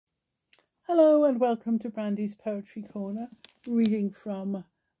Hello and welcome to Brandy's Poetry Corner, reading from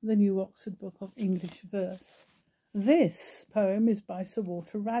the New Oxford Book of English Verse. This poem is by Sir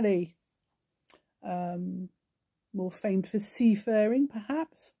Walter Ralegh, more famed for seafaring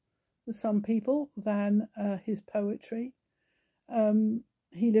perhaps for some people than his poetry.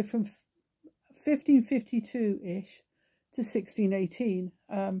 He lived from 1552-ish to 1618.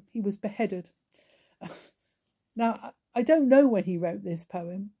 He was beheaded. Now, I don't know when he wrote this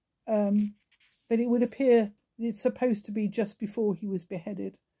poem, but it would appear it's supposed to be just before he was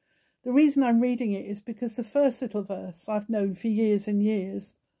beheaded. The reason I'm reading it is because the first little verse I've known for years and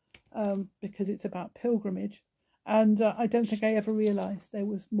years, because it's about pilgrimage, and I don't think I ever realised there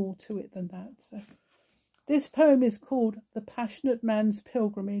was more to it than that. So, this poem is called The Passionate Man's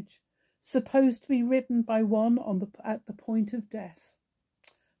Pilgrimage, supposed to be written by one at the point of death,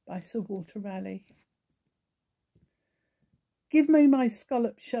 by Sir Walter Ralegh. Give me my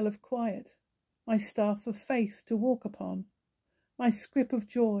scalloped shell of quiet, my staff of faith to walk upon, my scrip of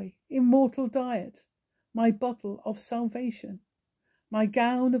joy, immortal diet, my bottle of salvation, my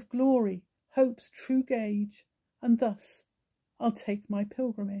gown of glory, hope's true gauge, and thus I'll take my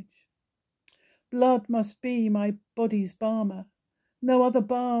pilgrimage. Blood must be my body's balmer, no other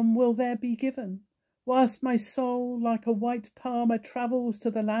balm will there be given, whilst my soul like a white palmer travels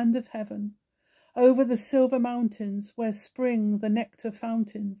to the land of heaven, over the silver mountains where spring the nectar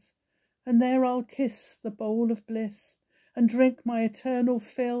fountains, and there I'll kiss the bowl of bliss, and drink my eternal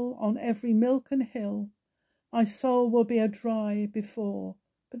fill on every milk and hill. My soul will be a dry before,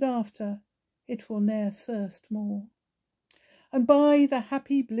 but after it will ne'er thirst more. And by the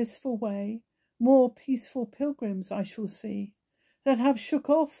happy blissful way, more peaceful pilgrims I shall see, that have shook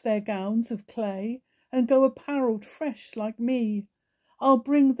off their gowns of clay, and go apparelled fresh like me. I'll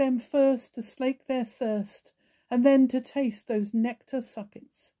bring them first to slake their thirst, and then to taste those nectar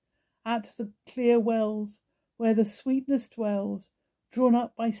suckets, at the clear wells where the sweetness dwells, drawn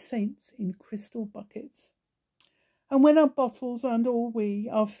up by saints in crystal buckets. And when our bottles and all we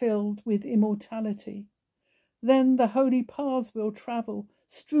are filled with immortality, then the holy paths we'll travel,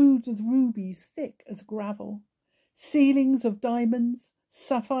 strewed with rubies thick as gravel, ceilings of diamonds,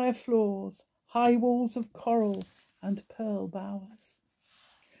 sapphire floors, high walls of coral and pearl bowers.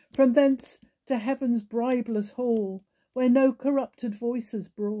 From thence to heaven's bribeless hall, where no corrupted voices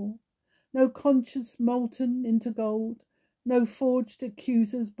brawl, no conscience molten into gold, no forged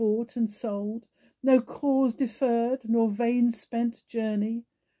accusers bought and sold, no cause deferred, nor vain spent journey,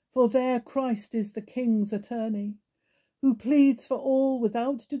 for there Christ is the King's attorney, who pleads for all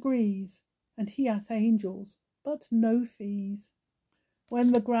without degrees, and he hath angels, but no fees.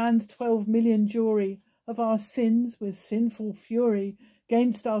 When the grand 12,000,000 jury of our sins with sinful fury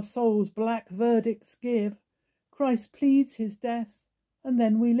 'gainst our souls black verdicts give, Christ pleads his death, and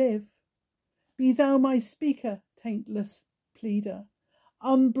then we live. Be thou my speaker, taintless pleader,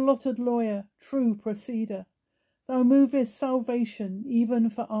 unblotted lawyer, true proceeder. Thou movest salvation even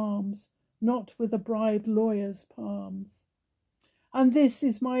for alms, not with a bribed lawyer's palms. And this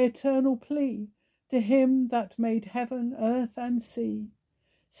is my eternal plea to him that made heaven, earth, and sea,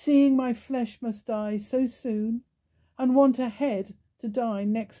 seeing my flesh must die so soon, and want a head to die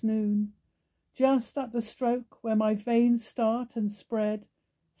next noon, just at the stroke where my veins start and spread,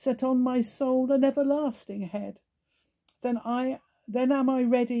 set on my soul an everlasting head. Then am I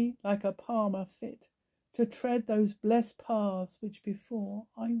ready, like a palmer fit, to tread those blessed paths which before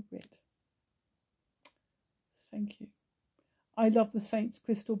I rid. Thank you. I love the saints'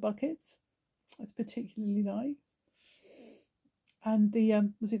 crystal buckets. That's particularly nice. And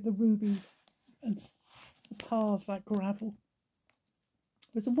the was it the rubies and the paths like gravel.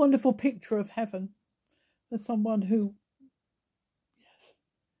 It's a wonderful picture of heaven for someone who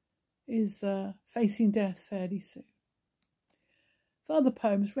is facing death fairly soon. For other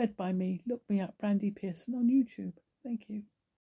poems read by me, look me up, Brandy Pearson, on YouTube. Thank you.